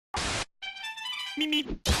Told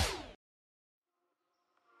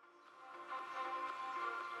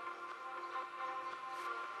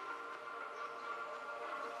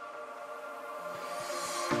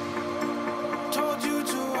you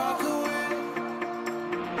to walk away.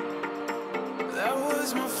 That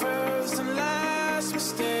was my first and last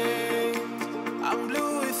mistake. I'm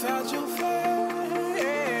blue without your face.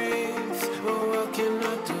 But what can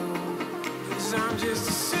I do? 'Cause I'm just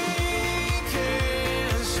a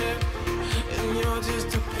sinking ship, and you're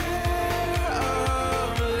just a pair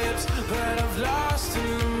of lips that I've lost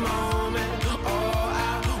in the moment. All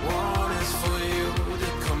I want is for you to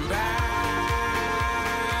come back.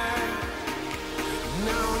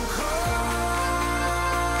 Now I'm caught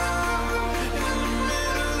in the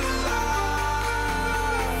middle of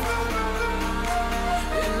life,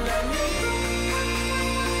 and I need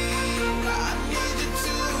you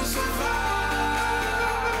to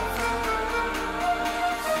survive.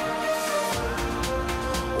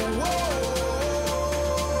 Whoa,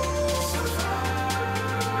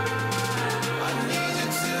 I need you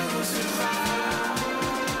to survive.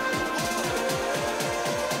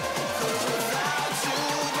 'Cause without you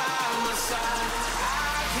by my side, I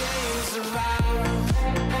can't survive.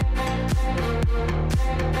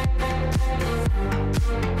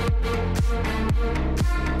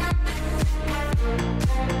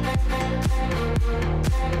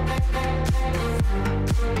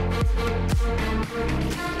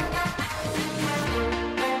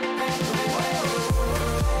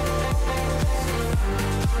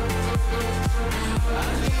 I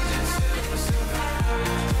need you to survive.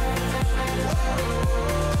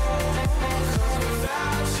 'Cause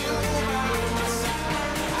without you by my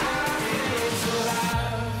side, I can't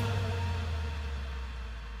survive.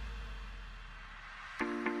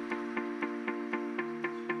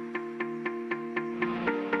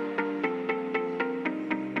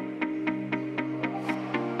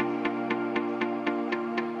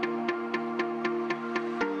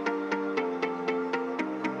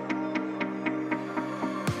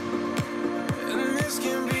 And this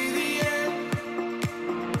can be the end.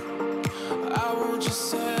 I won't just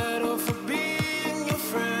settle for being your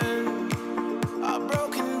friend. Our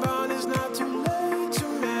broken bond is not too late to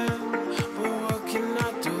mend. But what can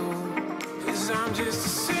I do? 'Cause I'm just a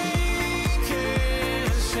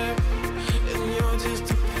sinking ship, and you're just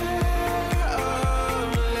a pair of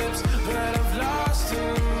lips that I've lost in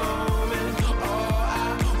the moment. All I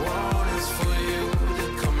want is for you to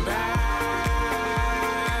come back.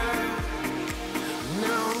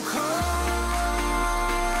 Now I'm caught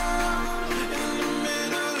in the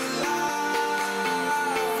middle of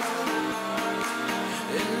life,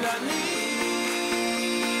 and I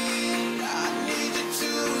need you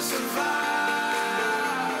to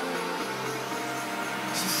survive.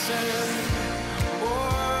 She said,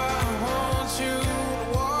 boy, I want you to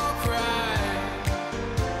walk right,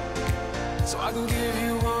 so I can give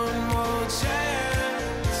you one more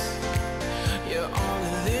chance. You're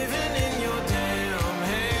only living in your damn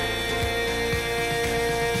head.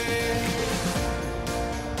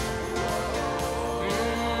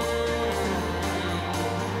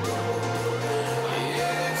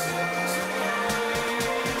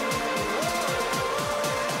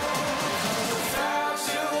 Without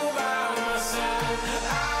you by my side, I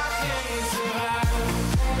can't survive.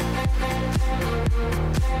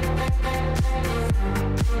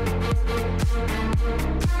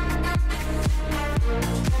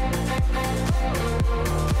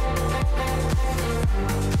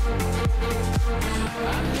 I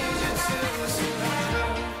need you to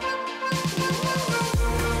survive.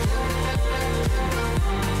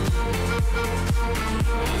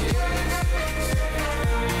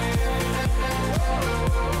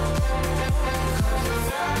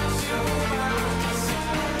 Without you by my side, I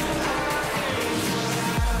can't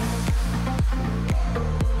survive.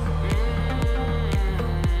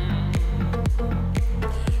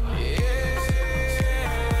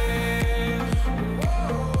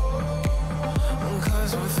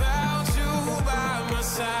 Cause without you by my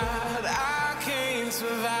side, I can't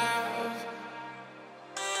survive.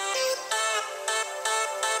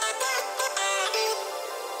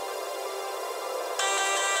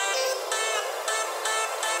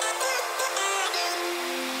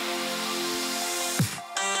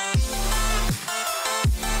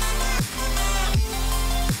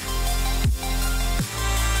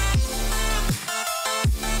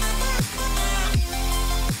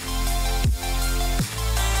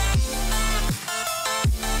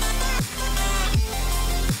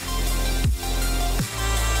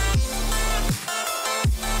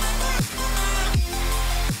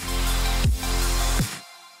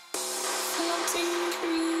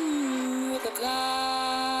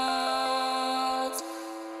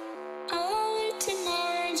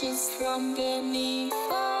 emerges from beneath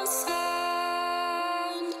the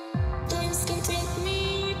sand. Those that take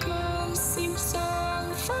MIKO seem so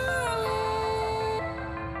far away.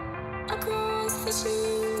 Across this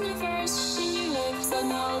universe, she lives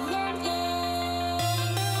another day.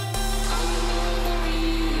 I know the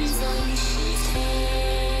reason she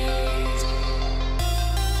stays.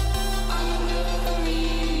 I know the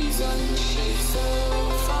reason she's so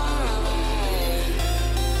far away.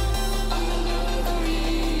 I know the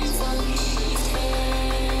reason she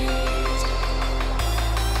stays.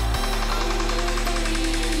 I know the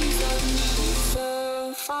reason she's so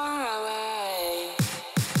far away.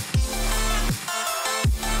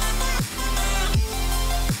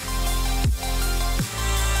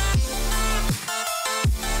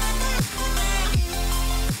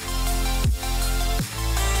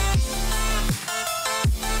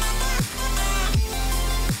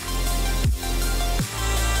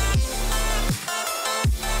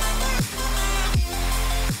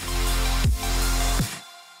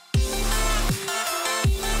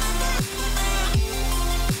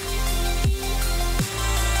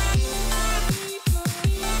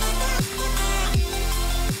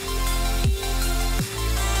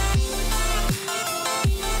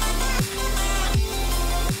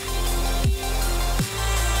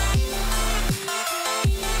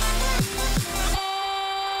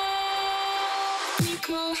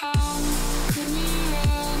 MIKO, how could we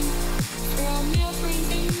run from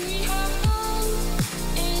everything we have done?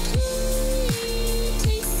 It only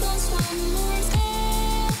takes us one more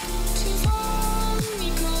step to fall.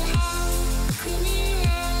 MIKO, how could we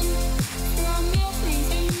run from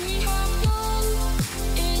everything we have done?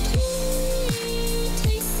 It only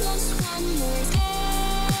takes us one more step.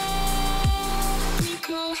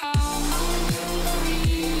 MIKO, how I know the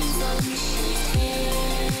reason she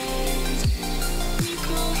stays.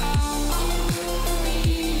 MIKO, how I know the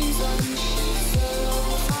reason she's so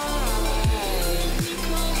far away.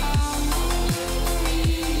 MIKO, how I know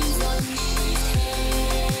the reason she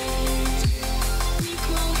stays.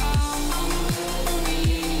 MIKO, how I know the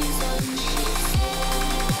reason she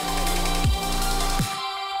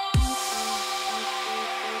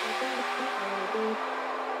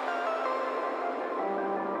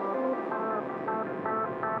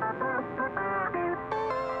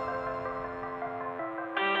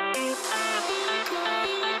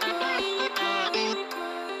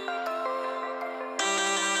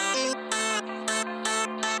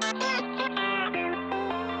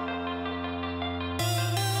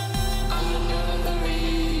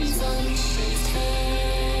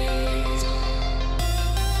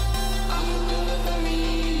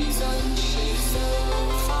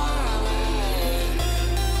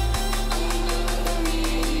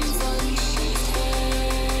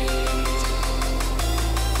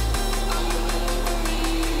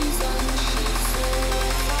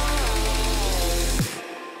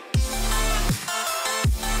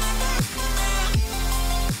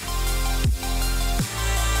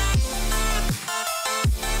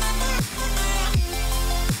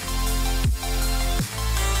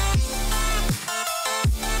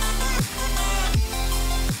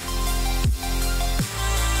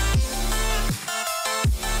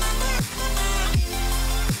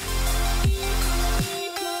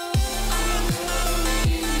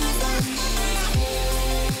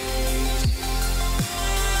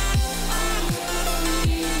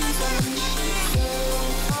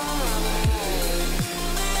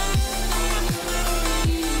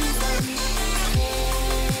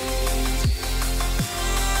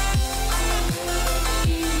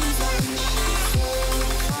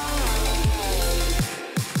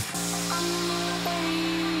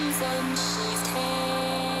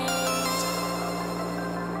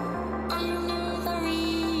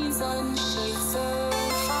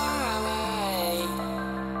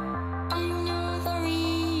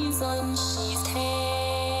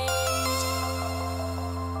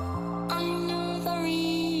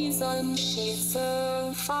she's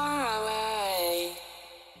so far away.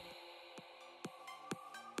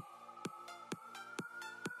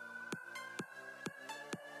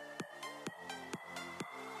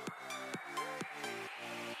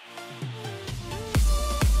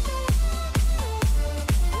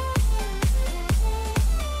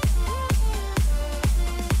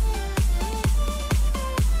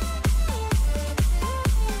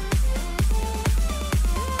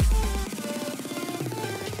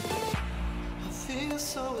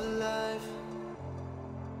 So alive,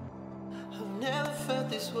 I've never felt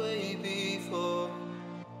this way before.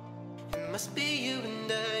 It must be you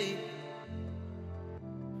and I.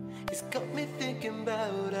 It's got me thinking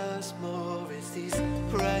about us more. It's these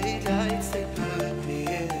bright lights, they put me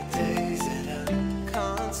in a daze, and I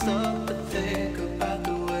can't stop but think about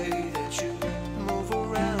the way that you move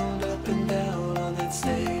around up and down on that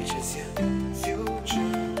stage. It's your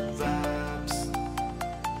future vibes.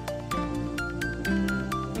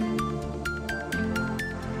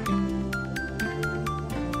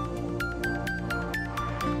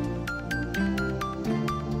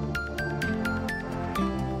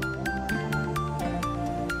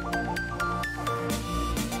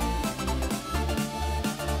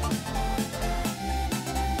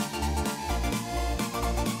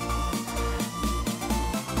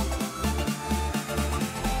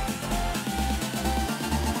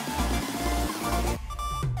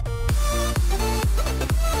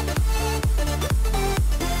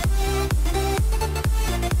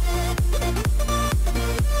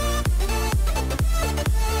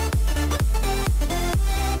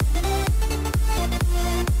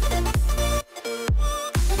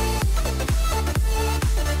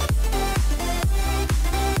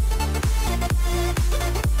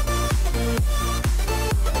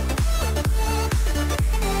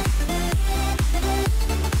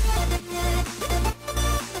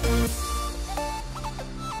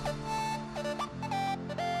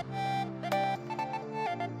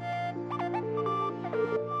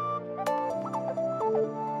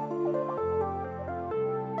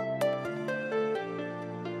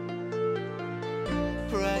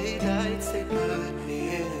 Bright lights, they put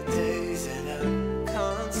me in a daze, and I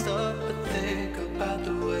can't stop but think about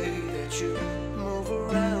the way that you